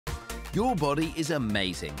Your body is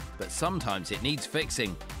amazing, but sometimes it needs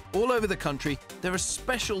fixing. All over the country, there are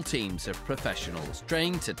special teams of professionals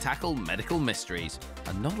trained to tackle medical mysteries,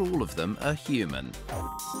 and not all of them are human.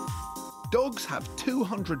 Dogs have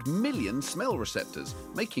 200 million smell receptors,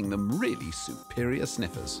 making them really superior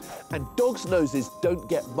sniffers. And dogs' noses don't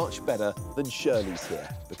get much better than Shirley's here,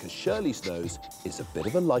 because Shirley's nose is a bit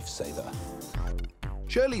of a lifesaver.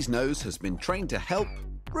 Shirley's nose has been trained to help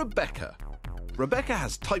Rebecca. Rebecca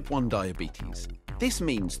has type 1 diabetes. This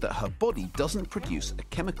means that her body doesn't produce a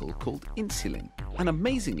chemical called insulin. And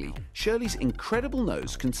amazingly, Shirley's incredible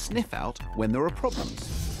nose can sniff out when there are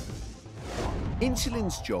problems.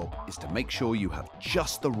 Insulin's job is to make sure you have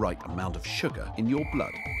just the right amount of sugar in your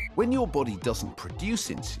blood. When your body doesn't produce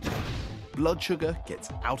insulin, blood sugar gets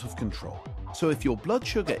out of control. So if your blood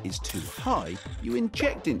sugar is too high, you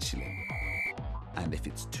inject insulin. And if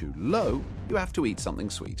it's too low, you have to eat something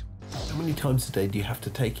sweet. How many times a day do you have to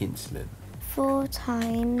take insulin? 4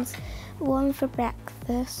 times, 1 for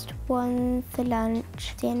breakfast, 1 for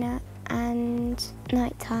lunch, dinner and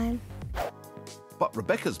night time. But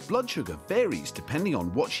Rebecca's blood sugar varies depending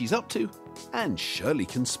on what she's up to, and Shirley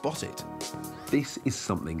can spot it. This is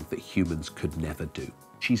something that humans could never do.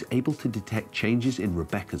 She's able to detect changes in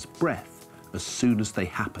Rebecca's breath as soon as they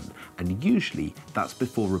happen, and usually that's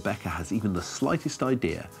before Rebecca has even the slightest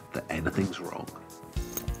idea that anything's wrong.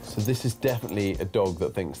 So this is definitely a dog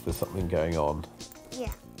that thinks there's something going on.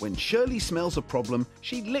 Yeah. When Shirley smells a problem,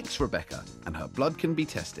 she licks Rebecca, and her blood can be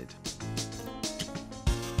tested.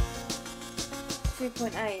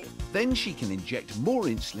 3.8. Then she can inject more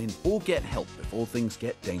insulin or get help before things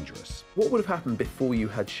get dangerous. What would have happened before you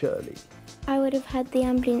had Shirley? I would have had the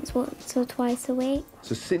ambulance once or twice a week.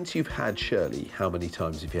 So since you've had Shirley, how many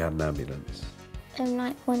times have you had an ambulance?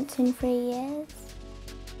 Like once in 3 years.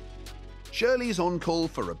 Shirley's on call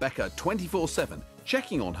for Rebecca 24/7,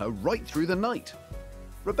 checking on her right through the night.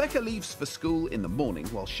 Rebecca leaves for school in the morning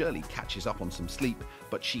while Shirley catches up on some sleep,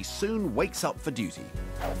 but she soon wakes up for duty.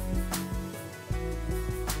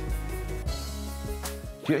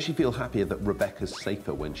 Do you actually feel happier that Rebecca's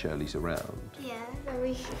safer when Shirley's around? Yeah,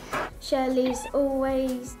 very. Shirley's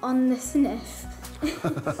always on the sniff.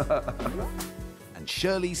 And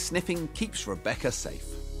Shirley's sniffing keeps Rebecca safe.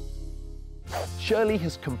 Shirley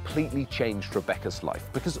has completely changed Rebecca's life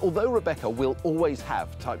because although Rebecca will always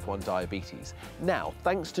have type 1 diabetes, now,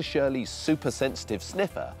 thanks to Shirley's super sensitive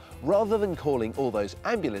sniffer, rather than calling all those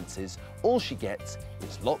ambulances, all she gets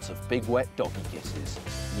is lots of big wet doggy kisses.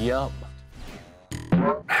 Yum.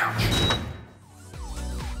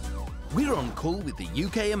 We're on call with the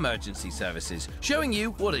UK Emergency Services, showing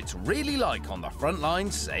you what it's really like on the front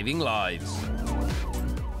lines saving lives.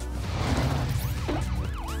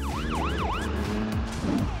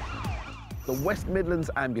 The West Midlands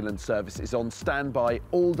Ambulance Service is on standby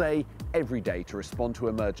all day, every day to respond to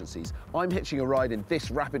emergencies. I'm hitching a ride in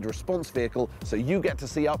this rapid response vehicle so you get to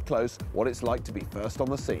see up close what it's like to be first on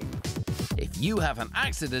the scene. If you have an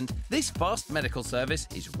accident, this fast medical service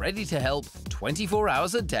is ready to help 24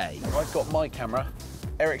 hours a day. I've got my camera.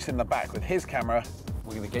 Eric's in the back with his camera.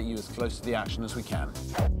 We're going to get you as close to the action as we can.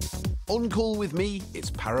 On call with me is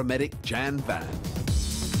paramedic Xand van.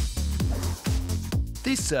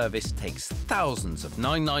 This service takes thousands of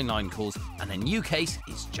 999 calls, and a new case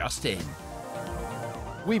is just in.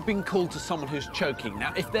 We've been called to someone who's choking.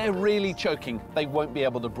 Now, if they're really choking, they won't be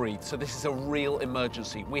able to breathe, so this is a real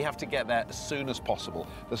emergency. We have to get there as soon as possible.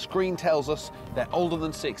 The screen tells us they're older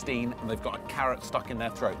than 16 and they've got a carrot stuck in their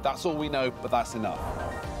throat. That's all we know, but that's enough.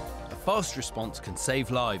 A fast response can save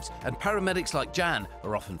lives, and paramedics like Jan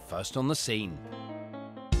are often first on the scene.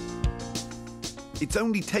 It's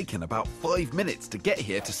only taken about 5 minutes to get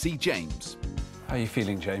here to see James. How are you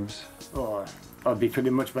feeling, James? Oh, I'd be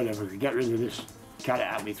feeling much better if I could get rid of this carrot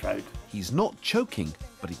out of my throat. He's not choking,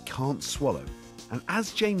 but he can't swallow. And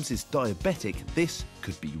as James is diabetic, this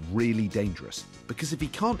could be really dangerous, because if he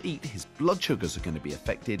can't eat, his blood sugars are going to be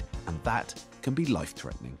affected, and that can be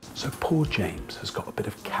life-threatening. So poor James has got a bit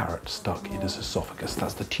of carrot stuck in his esophagus.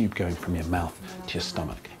 That's the tube going from your mouth to your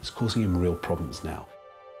stomach. It's causing him real problems now.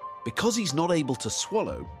 Because he's not able to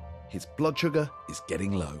swallow, his blood sugar is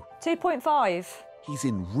getting low. 2.5. He's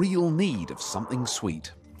in real need of something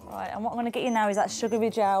sweet. Right, and what I'm going to get you now is that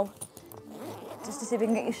sugary gel, just to see if we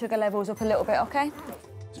can get your sugar levels up a little bit, OK?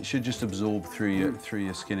 It should just absorb through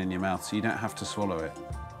your skin in your mouth, so you don't have to swallow it.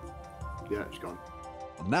 Yeah, it's gone.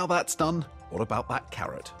 And now that's done, what about that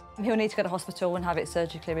carrot? He'll need to go to hospital and have it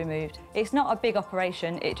surgically removed. It's not a big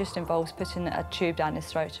operation, it just involves putting a tube down his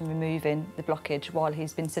throat and removing the blockage while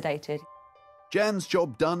he's been sedated. Jan's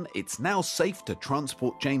job done, it's now safe to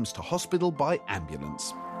transport James to hospital by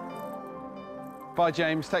ambulance. Bye,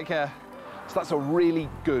 James. Take care. So that's a really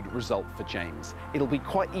good result for James. It'll be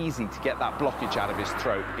quite easy to get that blockage out of his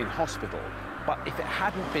throat in hospital. But if it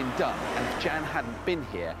hadn't been done, and if Jan hadn't been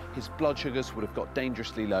here, his blood sugars would have got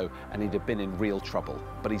dangerously low and he'd have been in real trouble.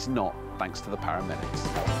 But he's not, thanks to the paramedics.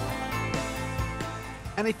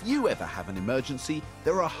 And if you ever have an emergency,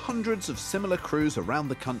 there are hundreds of similar crews around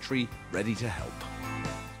the country ready to help.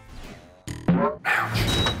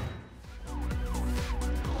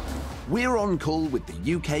 We're on call with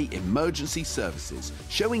the UK Emergency Services,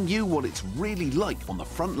 showing you what it's really like on the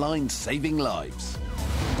front line saving lives.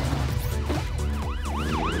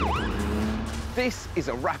 This is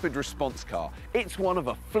a rapid response car. It's one of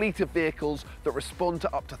a fleet of vehicles that respond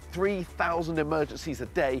to up to 3,000 emergencies a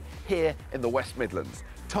day here in the West Midlands.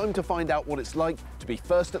 Time to find out what it's like to be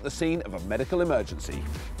first at the scene of a medical emergency.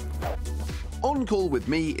 On call with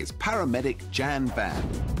me is paramedic Xand van.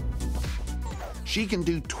 She can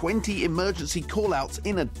do 20 emergency call-outs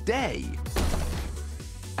in a day.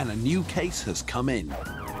 And a new case has come in.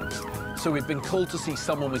 So we've been called to see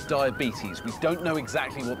someone with diabetes. We don't know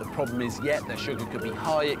exactly what the problem is yet. Their sugar could be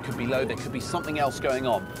high, it could be low, there could be something else going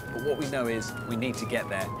on. But what we know is we need to get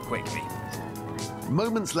there quickly.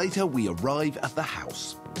 Moments later, we arrive at the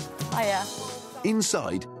house. Hiya.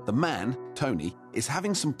 Inside, the man, Tony, is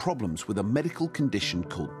having some problems with a medical condition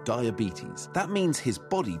called diabetes. That means his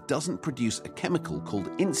body doesn't produce a chemical called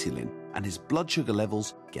insulin, and his blood sugar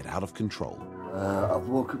levels get out of control. I've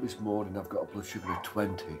woke up this morning, I've got a blood sugar of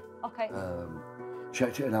 20. Okay.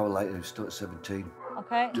 Checked it an hour later, it's still at 17.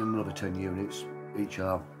 Okay. Done another 10 units each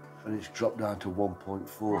arm, and it's dropped down to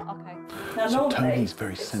 1.4. Okay. So Tony's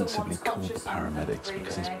very sensibly called the paramedics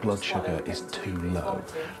because his blood sugar is too low.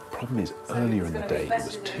 Problem is, earlier in the day it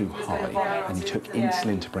was too high and he took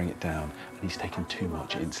insulin to bring it down, and he's taken too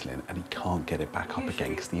much insulin and he can't get it back up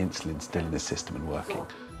again because the insulin's still in his system and working.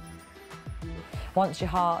 Once your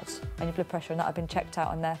heart and your blood pressure and that have been checked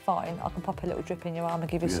out and they're fine, I can pop a little drip in your arm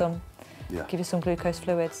and give you some glucose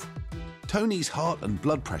fluids. Tony's heart and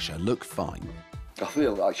blood pressure look fine. I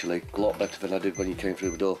feel actually a lot better than I did when you came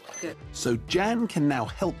through the door. So Jan can now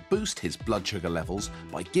help boost his blood sugar levels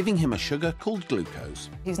by giving him a sugar called glucose.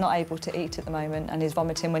 He's not able to eat at the moment and he's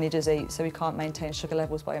vomiting when he does eat, so he can't maintain sugar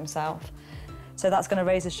levels by himself. So that's going to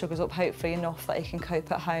raise his sugars up, hopefully enough that he can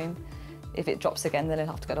cope at home. If it drops again, then he'll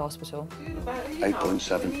have to go to hospital.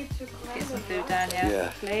 8.7. Get some food down,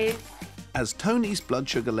 yeah, please. As Tony's blood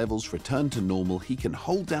sugar levels return to normal, he can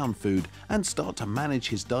hold down food and start to manage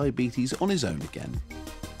his diabetes on his own again.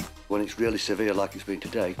 When it's really severe like it's been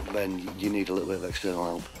today, then you need a little bit of external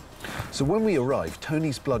help. So when we arrived,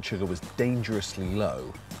 Tony's blood sugar was dangerously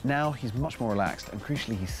low. Now he's much more relaxed and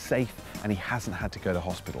crucially he's safe and he hasn't had to go to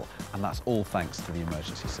hospital. And that's all thanks to the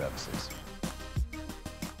emergency services.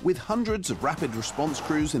 With hundreds of rapid response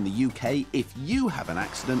crews in the UK, if you have an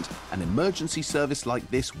accident, an emergency service like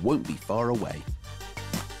this won't be far away.